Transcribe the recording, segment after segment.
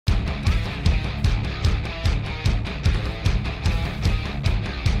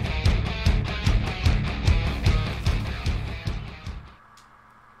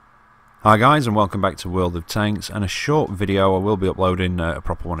Hi guys, and welcome back to World of Tanks, and a short video. I will be uploading a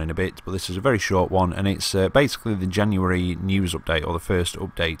proper one in a bit, but this is a very short one, and it's basically the January news update, or the first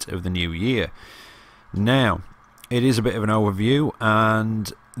update of the new year. Now, it is a bit of an overview,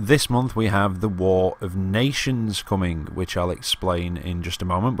 and this month we have the War of Nations coming, which I'll explain in just a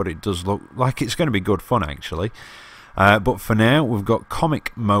moment, but it does look like it's going to be good fun actually. But for now, we've got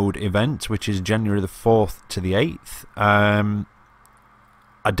Comic Mode event, which is January the 4th to the 8th.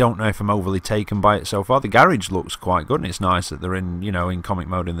 I don't know if I'm overly taken by it so far. The garage looks quite good, and it's nice that they're in, in comic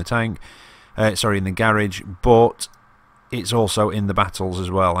mode in the tank. Sorry, in the garage, but it's also in the battles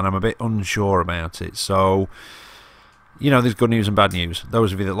as well, and I'm a bit unsure about it. So, there's good news and bad news.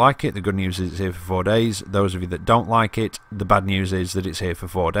 Those of you that like it, the good news is it's here for 4 days. Those of you that don't like it, the bad news is that it's here for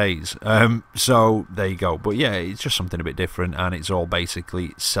 4 days. So there you go. But yeah, it's just something a bit different, and it's all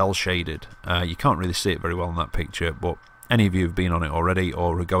basically cell shaded. You can't really see it very well in that picture, but any of you who've been on it already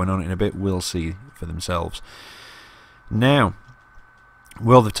or are going on it in a bit will see for themselves. Now,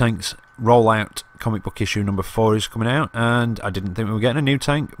 World of Tanks Rollout comic book issue number 4 is coming out, and I didn't think we were getting a new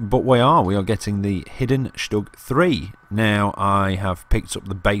tank, but we are. We are getting the Hidden Stug 3. Now, I have picked up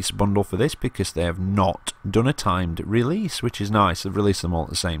the base bundle for this because they have not done a timed release, which is nice. They've released them all at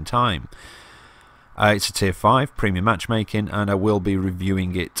the same time. It's a tier 5 premium matchmaking, and I will be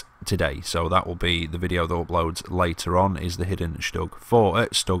reviewing it today, so that will be the video that uploads later on. Is the Hidden Stug 4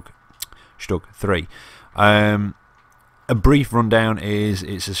 Stug 3. A brief rundown is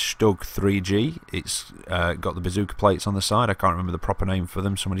it's a Stug 3G. It's got the bazooka plates on the side. I can't remember the proper name for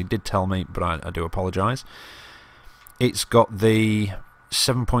them. Somebody did tell me, but I do apologise. It's got the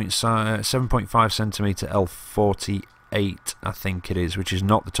 7.5 centimeter L48, I think it is, which is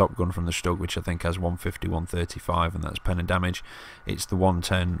not the Top Gun from the Stug, which I think has 150, 135, and that's pen and damage. It's the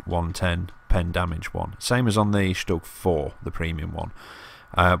 110, 110 pen damage one. Same as on the Stug 4, the premium one.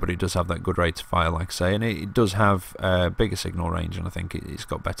 But it does have that good rate of fire, like I say, and it does have bigger signal range, and I think it's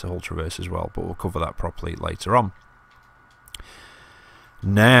got better hull traverse as well, but we'll cover that properly later on.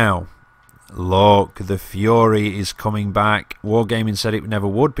 Now, look, the Fury is coming back. Wargaming said it never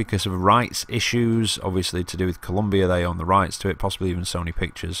would because of rights issues, obviously to do with Columbia. They own the rights to it, possibly even Sony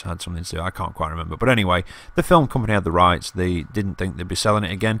Pictures had something to do. I can't quite remember, but anyway, the film company had the rights. They didn't think they'd be selling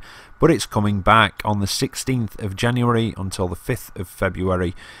it again, but it's coming back on the 16th of January until the 5th of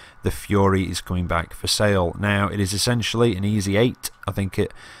February. The Fury is coming back for sale. Now, it is essentially an Easy 8.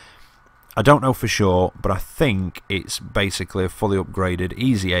 I don't know for sure, but I think it's basically a fully upgraded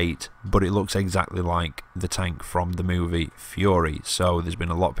Easy 8, but it looks exactly like the tank from the movie Fury. So there's been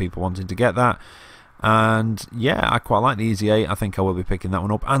a lot of people wanting to get that, and yeah, I quite like the Easy 8. I think I will be picking that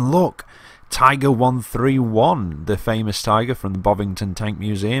one up. And look, Tiger 131, the famous Tiger from the Bovington Tank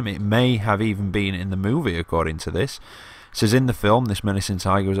Museum. It may have even been in the movie, according to this. It says in the film, this menacing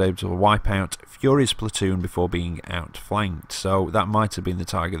Tiger was able to wipe out Fury's platoon before being outflanked. So that might have been the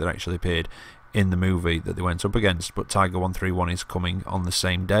Tiger that actually appeared in the movie that they went up against. But Tiger 131 is coming on the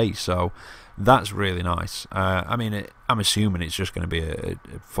same day, so that's really nice. I'm assuming it's just going to be a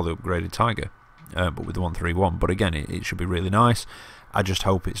fully upgraded Tiger, but with the 131. But again, it should be really nice. I just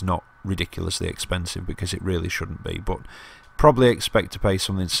hope it's not ridiculously expensive, because it really shouldn't be. But probably expect to pay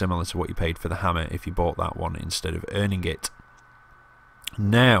something similar to what you paid for the Hammer if you bought that one instead of earning it.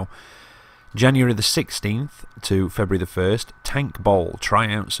 Now, January the 16th to February the 1st, Tank Bowl,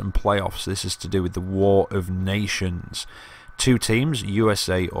 tryouts and playoffs. This is to do with the War of Nations. 2 teams,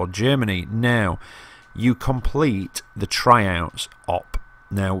 USA or Germany. Now, you complete the tryouts op.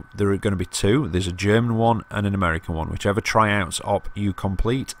 Now, there are going to be 2. There's a German one and an American one. Whichever tryouts op you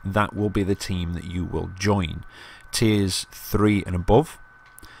complete, that will be the team that you will join. Tiers 3 and above.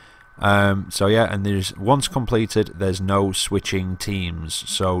 So yeah, and there's once completed, there's no switching teams.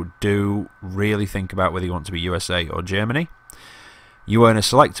 So do really think about whether you want to be USA or Germany. You earn a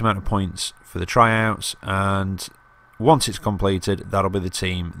select amount of points for the tryouts, and once it's completed, that'll be the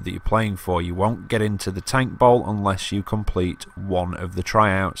team that you're playing for. You won't get into the Tank Bowl unless you complete one of the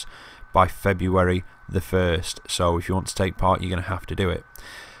tryouts by February the 1st. So if you want to take part, you're going to have to do it.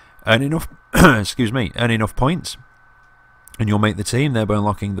 Earn enough earn enough points, and you'll make the team, thereby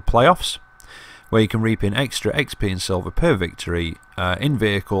unlocking the playoffs, where you can reap in extra XP and silver per victory in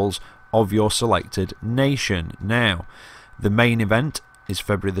vehicles of your selected nation. Now, the main event is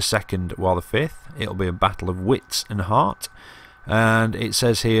February the 2nd while the 5th. It'll be a battle of wits and heart, and it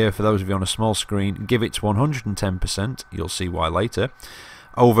says here, for those of you on a small screen, give it 110%. You'll see why later.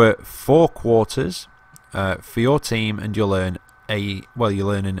 Over 4 quarters for your team, and you'll earn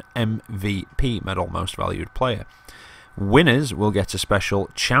you'll earn an MVP medal, most valued player. Winners will get a special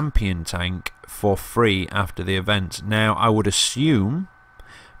champion tank for free after the event. Now, I would assume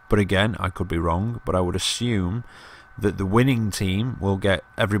but again, I could be wrong, but I would assume that the winning team will get,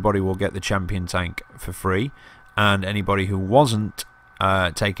 everybody will get the champion tank for free, and anybody who wasn't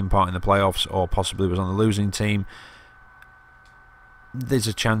taking part in the playoffs or possibly was on the losing team, there's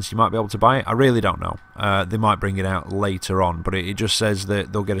a chance you might be able to buy it. I really don't know. They might bring it out later on, but it just says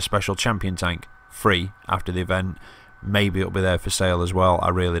that they'll get a special champion tank free after the event. Maybe it'll be there for sale as well. I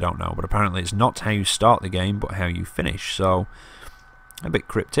really don't know. But apparently it's not how you start the game, but how you finish. So a bit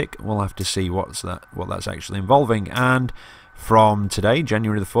cryptic. We'll have to see what that's actually involving. And from today,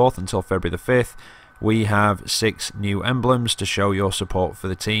 January the 4th until February the 5th, we have 6 new emblems to show your support for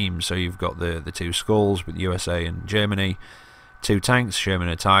the team. So you've got the 2 skulls with USA and Germany, 2 tanks, Sherman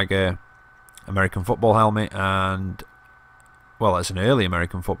and Tiger, American football helmet, and, well, that's an early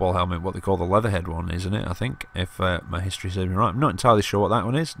American football helmet, what they call the Leatherhead one, isn't it, I think, if my history serves me right. I'm not entirely sure what that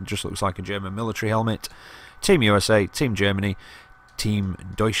one is. It just looks like a German military helmet. Team USA, Team Germany, Team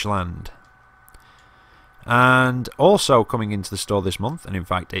Deutschland. And also coming into the store this month, and in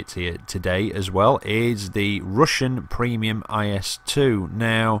fact it's here today as well, is the Russian Premium IS-2.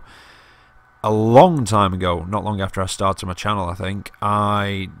 Now, a long time ago, not long after I started my channel, I think,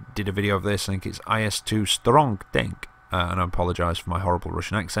 I did a video of this. I think it's IS-2 Strong Tank, and I apologise for my horrible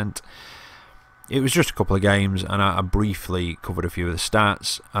Russian accent. It was just a couple of games, and I briefly covered a few of the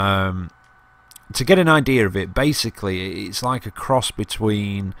stats. To get an idea of it, basically, it's like a cross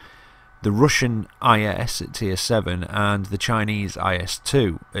between the Russian IS at tier 7 and the Chinese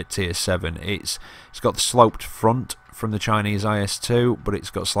IS-2 at tier 7. It's got the sloped front from the Chinese IS-2, but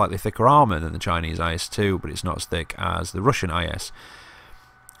it's got slightly thicker armour than the Chinese IS-2, but it's not as thick as the Russian IS.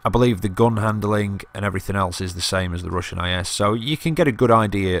 I believe the gun handling and everything else is the same as the Russian IS, so you can get a good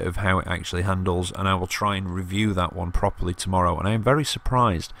idea of how it actually handles, and I will try and review that one properly tomorrow, and I am very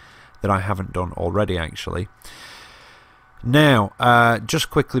surprised that I haven't done already, actually. Now, just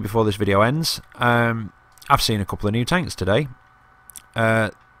quickly before this video ends, I've seen a couple of new tanks today. I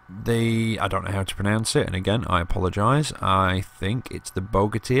don't know how to pronounce it, and again, I apologise. I think it's the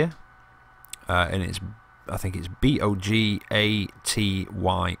Bogatyr, and I think it's B-O-G-A-T-Y-R.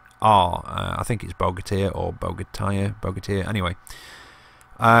 I think it's Bogatyr or Bogatyr, anyway.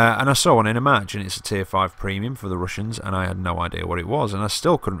 And I saw one in a match, and it's a tier 5 premium for the Russians, and I had no idea what it was, and I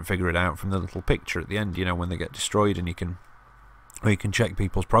still couldn't figure it out from the little picture at the end, you know, when they get destroyed, and you can check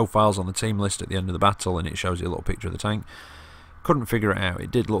people's profiles on the team list at the end of the battle, and it shows you a little picture of the tank. Couldn't figure it out. It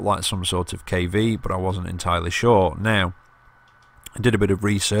did look like some sort of KV, but I wasn't entirely sure. Now, I did a bit of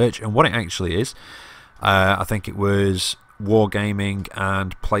research, and what it actually is, I think it was Wargaming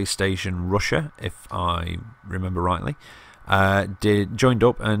and PlayStation Russia, if I remember rightly, joined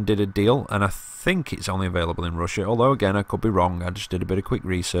up and did a deal, and I think it's only available in Russia, although again I could be wrong. I just did a bit of quick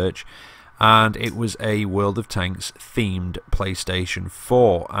research, and it was a World of Tanks themed PlayStation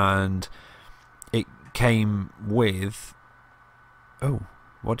 4, and it came with, oh,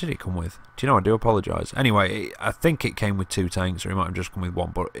 what did it come with? Do you know, I do apologise. Anyway, I think it came with 2 tanks, or it might have just come with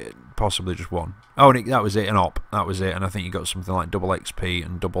 1, but possibly just 1. Oh, and that was it, an op. That was it, and I think you got something like double XP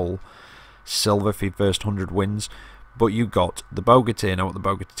and double silver for your first 100 wins. But you got the Bogatyr. Now, what the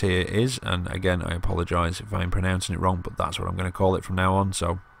Bogatyr is, and again, I apologise if I'm pronouncing it wrong, but that's what I'm going to call it from now on,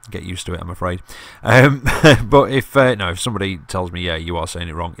 so get used to it, I'm afraid. But if somebody tells me, yeah, you are saying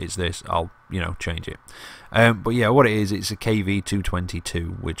it wrong, it's this, I'll, change it. But yeah, what it is, it's a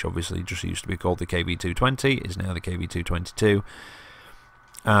KV-222, which obviously just used to be called the KV-220, is now the KV-222,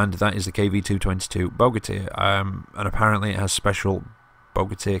 and that is the KV-222 Bogatyr, and apparently it has special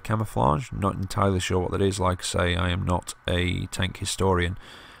Bogatyr camouflage. Not entirely sure what that is. Like I say, I am not a tank historian.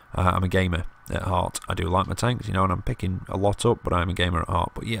 I'm a gamer at heart. I do like my tanks, and I'm picking a lot up, but I'm a gamer at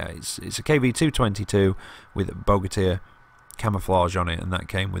heart. But yeah, it's a KV-222 with Bogatyr camouflage on it, and that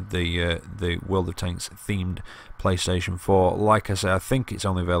came with the World of Tanks themed PlayStation 4. Like I say, I think it's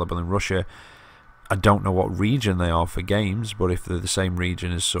only available in Russia. I don't know what region they are for games, but if they're the same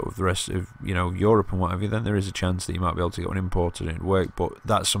region as sort of the rest of Europe and whatever, then there is a chance that you might be able to get one imported and it'd work. But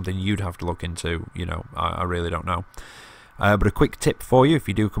that's something you'd have to look into. I really don't know. But a quick tip for you, if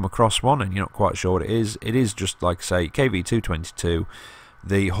you do come across one and you're not quite sure what it is just, like I say, KV-222.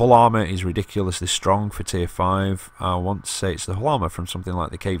 The hull armour is ridiculously strong for tier 5. I want to say it's the hull armour from something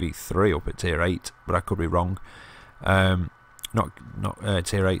like the KV-3 up at tier 8, but I could be wrong. Not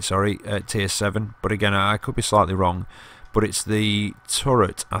tier 8, sorry, tier 7, but again, I could be slightly wrong, but it's the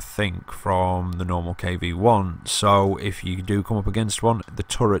turret, I think, from the normal KV-1, so if you do come up against one, the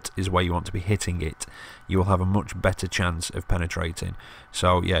turret is where you want to be hitting it. You will have a much better chance of penetrating.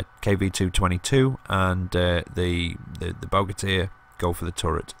 So yeah, KV-222 and the Bogatyr, go for the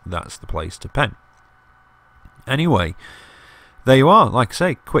turret. That's the place to pen. Anyway, there you are. Like I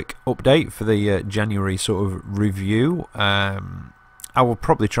say, quick update for the January sort of review. I will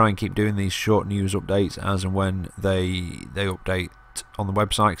probably try and keep doing these short news updates as and when they update on the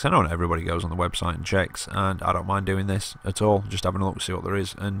website, because I know not everybody goes on the website and checks, and I don't mind doing this at all, just having a look, see what there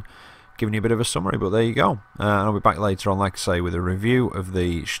is, and giving you a bit of a summary. But there you go. I'll be back later on, like I say, with a review of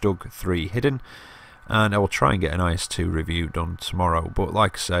the Stug 3 Hidden, and I will try and get an IS-2 review done tomorrow. But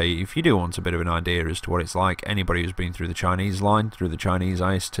like I say, if you do want a bit of an idea as to what it's like, anybody who's been through the Chinese line, through the Chinese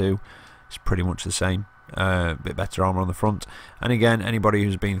IS-2, it's pretty much the same. A bit better armour on the front. And again, anybody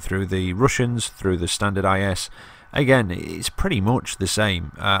who's been through the Russians, through the standard IS, again, it's pretty much the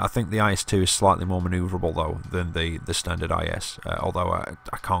same. I think the IS-2 is slightly more manoeuvrable though than the standard IS, although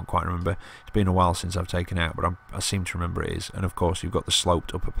I can't quite remember. It's been a while since I've taken it out, but I seem to remember it is. And of course you've got the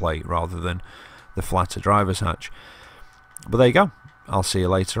sloped upper plate rather than the flatter driver's hatch. But there you go. I'll see you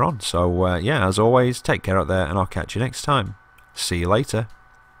later on. So yeah, as always, take care out there, and I'll catch you next time. See you later.